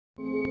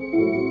That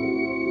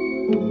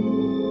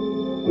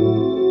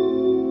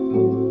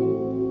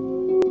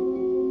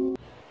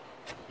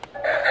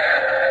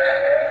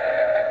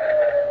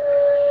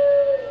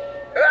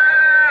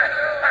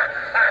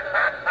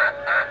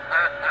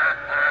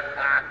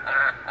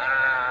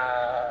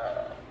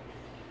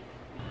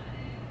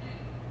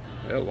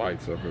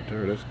lights up right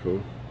there, that's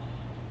cool.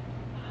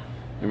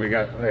 And we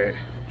got, hey,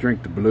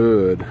 drink the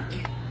blood.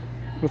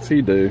 What's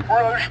he do?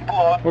 Fresh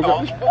blood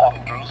does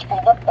wonders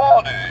for the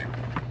body.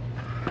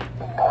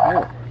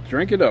 Oh,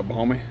 drink it up,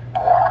 homie.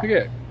 Look at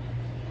it.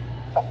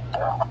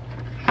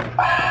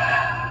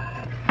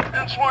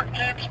 It's what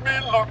keeps me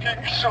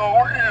looking so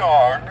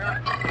young.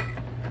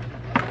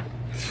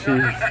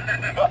 Jeez.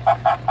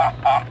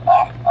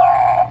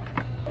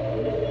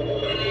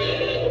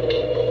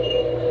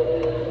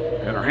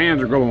 And our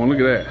hands are going, look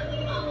at that.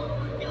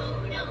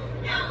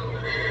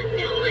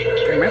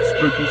 Dang, that's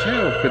spooky as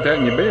hell. Put that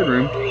in your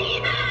bedroom.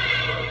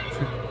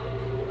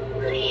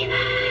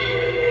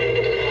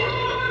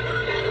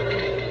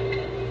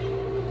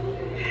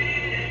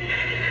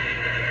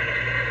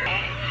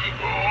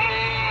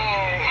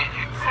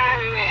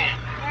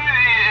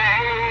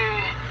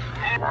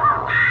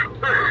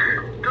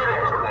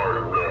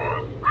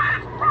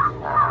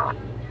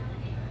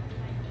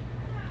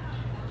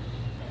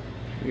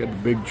 You got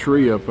the big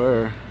tree up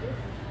there.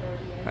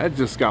 That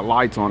just got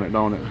lights on it,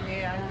 don't it?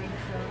 Yeah, I think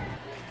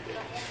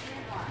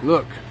so.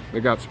 Look, they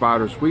got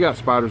spiders. We got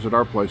spiders at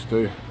our place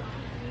too.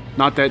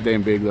 Not that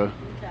damn big though.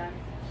 Okay.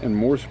 And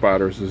more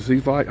spiders. Is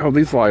these light? Oh,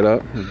 these light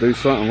up. They do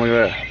something. Look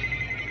at that.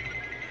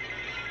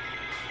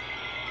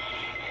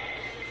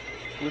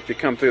 What if you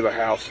come through the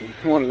house and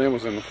one of them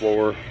was in the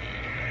floor?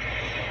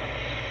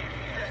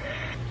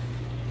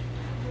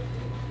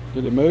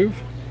 Did it move?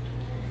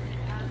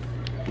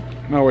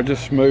 No, it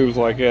just moves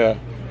like that.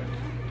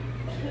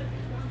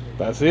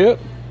 That's it?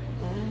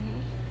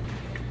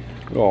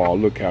 Mm-hmm. Oh,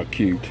 look how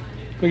cute.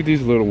 Look at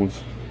these little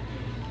ones.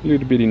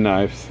 Little bitty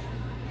knives.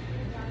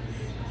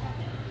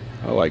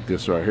 I like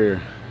this right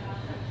here.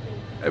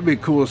 That'd be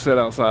cool to set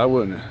outside,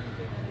 wouldn't it?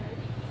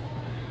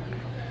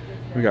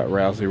 We got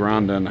Rousey,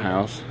 Rhonda in the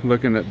house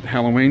looking at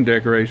Halloween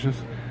decorations.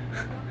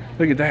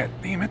 Look at that.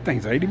 Damn, that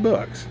thing's 80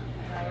 bucks.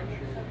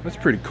 That's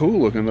pretty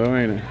cool looking though,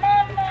 ain't it?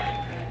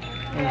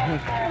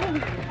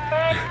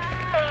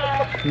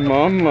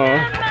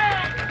 Mama.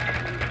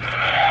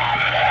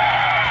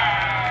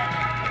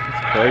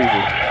 That's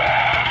crazy.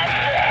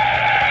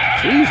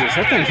 Jesus,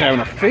 that thing's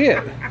having a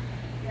fit.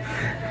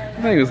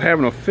 That thing was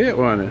having a fit,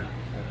 wasn't it?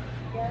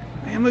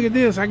 Man, look at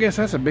this. I guess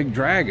that's a big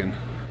dragon.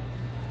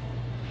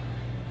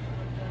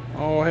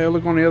 Oh, hell,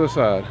 look on the other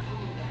side.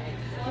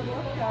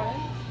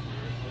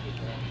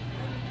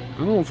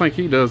 I don't think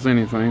he does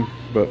anything,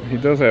 but he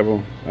does have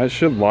a... That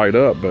should light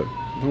up, but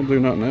don't do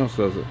nothing else,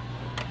 does it?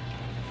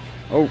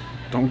 Oh,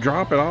 don't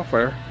drop it off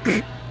there.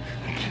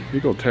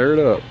 You're going to tear it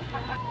up.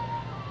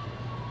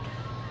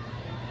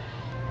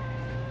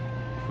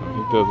 Oh,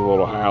 he does a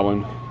little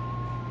howling.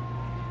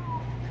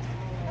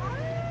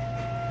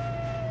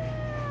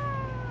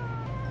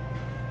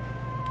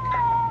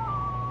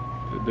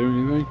 Did it do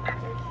anything?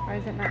 Why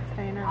is it not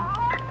staying on?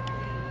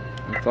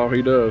 That's all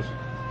he does.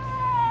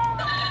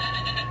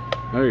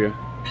 There you go.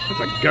 That's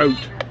a goat.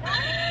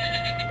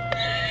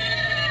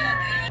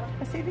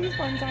 I see these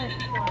ones aren't.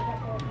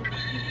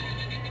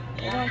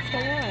 They don't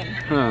stay on.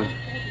 Huh.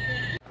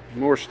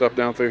 More stuff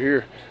down through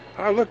here.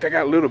 Oh, look, they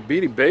got little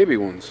bitty baby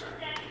ones.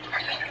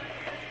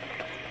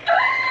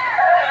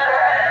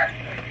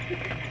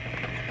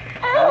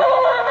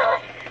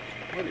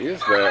 What is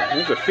that?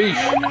 There's a fish.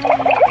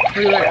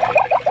 Look at that.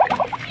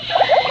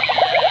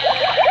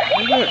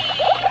 Look at that.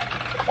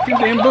 These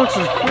damn books.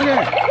 Look at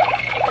that.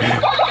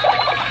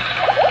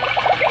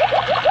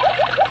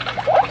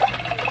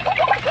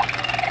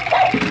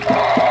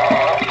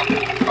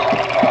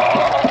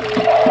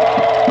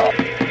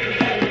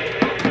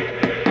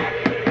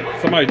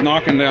 Somebody's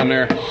knocking down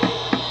there.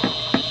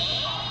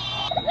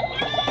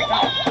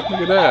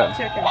 Look at that.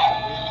 Chicken.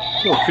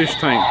 Little fish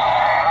tank.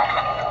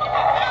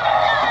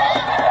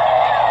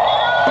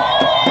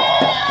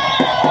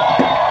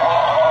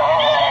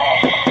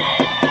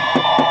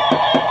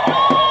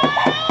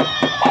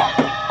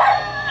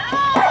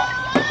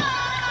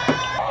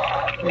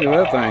 Look at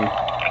that thing.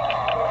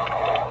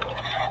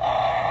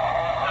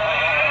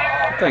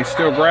 That thing's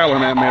still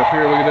growling at me up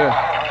here. Look at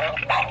that.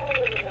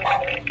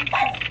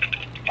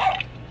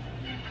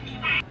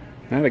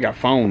 Now they got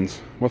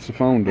phones. What's the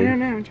phone do? I don't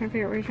know. I'm trying to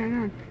figure out what you're trying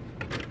on.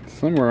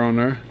 Somewhere on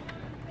there.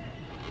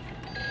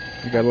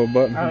 You got a little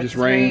button. Oh, It just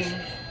rings.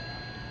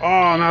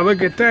 Oh, now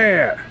look at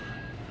that.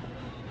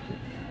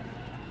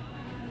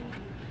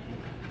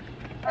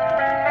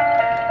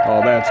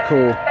 Oh, that's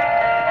cool.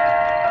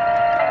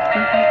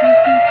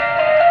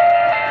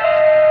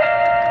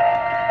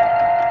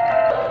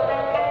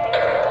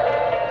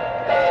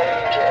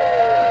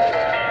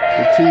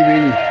 The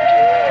TV.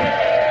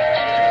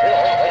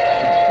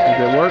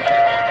 Does it work?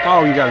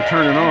 Oh, you gotta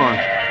turn it on.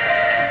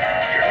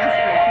 That's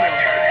pretty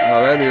cool.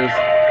 Oh, that is.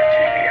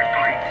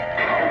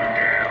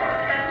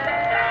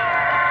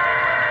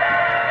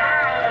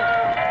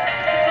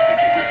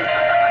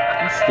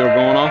 still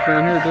going off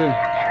down here too.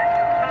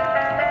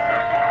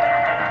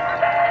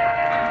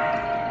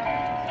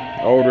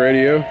 Old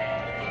radio.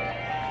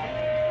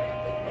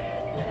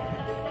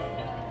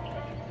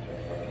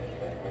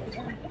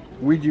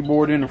 Ouija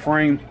board in the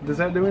frame. Does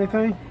that do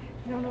anything?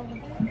 No, no.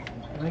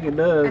 I think it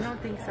does. I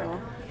don't think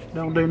so.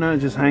 Don't do nothing,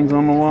 just hangs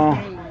on the wall.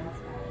 Hangs.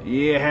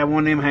 Yeah, have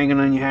one of them hanging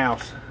on your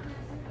house.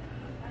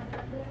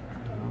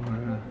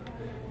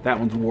 That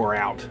one's wore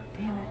out.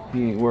 Damn it.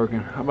 He ain't working.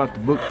 How about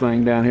the book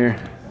thing down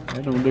here?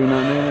 That don't do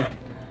nothing either.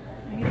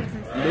 Maybe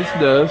it doesn't This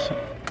does.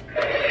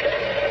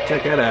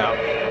 Check that out.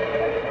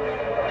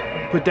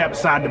 Put that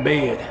beside the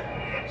bed.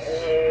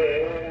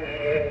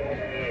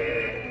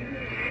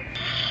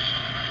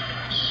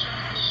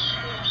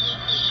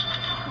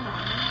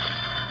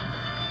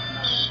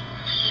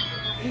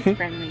 He's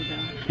friendly though.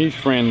 He's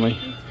friendly.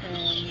 He's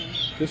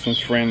friendly. This one's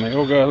friendly.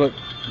 Oh god, look.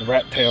 The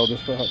rat tail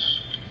just up.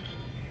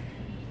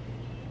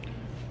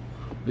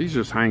 These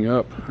just hang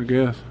up, I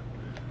guess.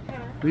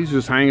 These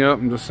just hang up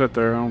and just sit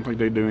there. I don't think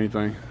they do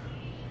anything.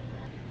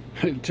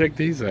 Check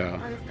these out.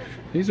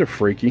 These are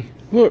freaky.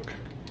 Look.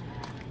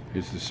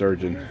 Here's the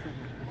surgeon.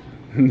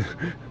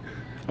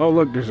 Oh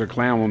look, there's a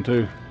clown one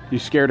too. You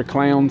scared of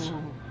clowns?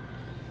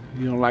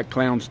 You don't like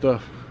clown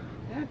stuff?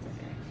 That's okay.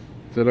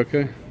 Is that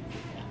okay?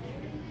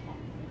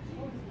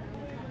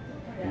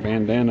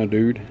 Bandana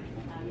dude.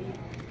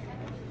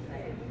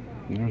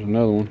 There's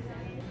another one.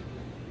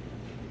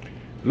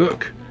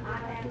 Look.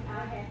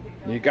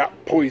 You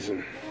got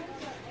poison.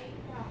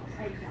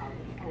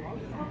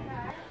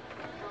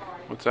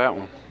 What's that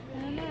one? I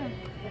don't know.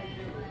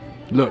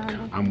 Look,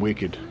 I'm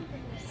wicked.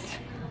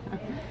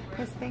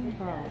 This thing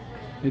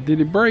broke. Did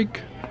it break?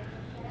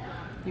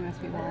 You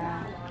must be wore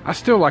out. I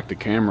still like the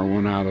camera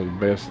one out of the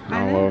best.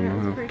 I I know, love that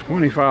was them. pretty cool.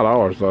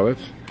 $25 though.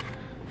 That's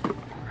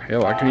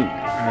hell. I can't.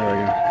 There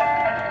we go.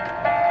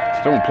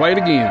 Still gonna play it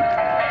again.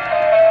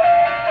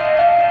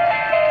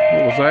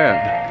 What was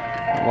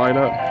that? Light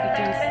up. It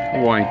just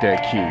Oh, ain't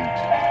that cute?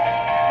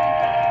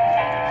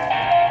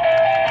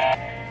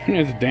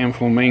 It's a damn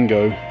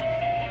flamingo.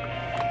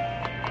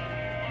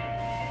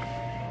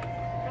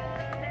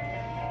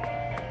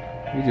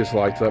 He just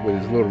lights up with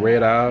his little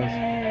red eyes.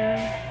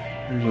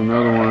 There's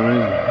another one of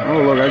these.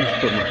 Oh look, I just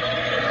put my...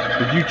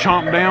 Did you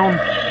chomp down?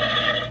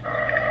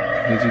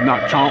 Did he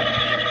not chomp?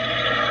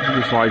 He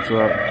just lights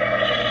up.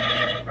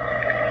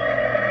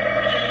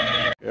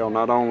 Hell,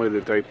 not only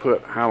did they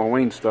put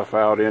Halloween stuff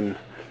out in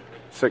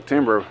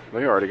September,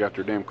 they already got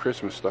their damn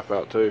Christmas stuff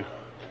out too.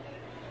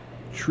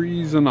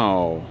 Trees and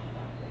all.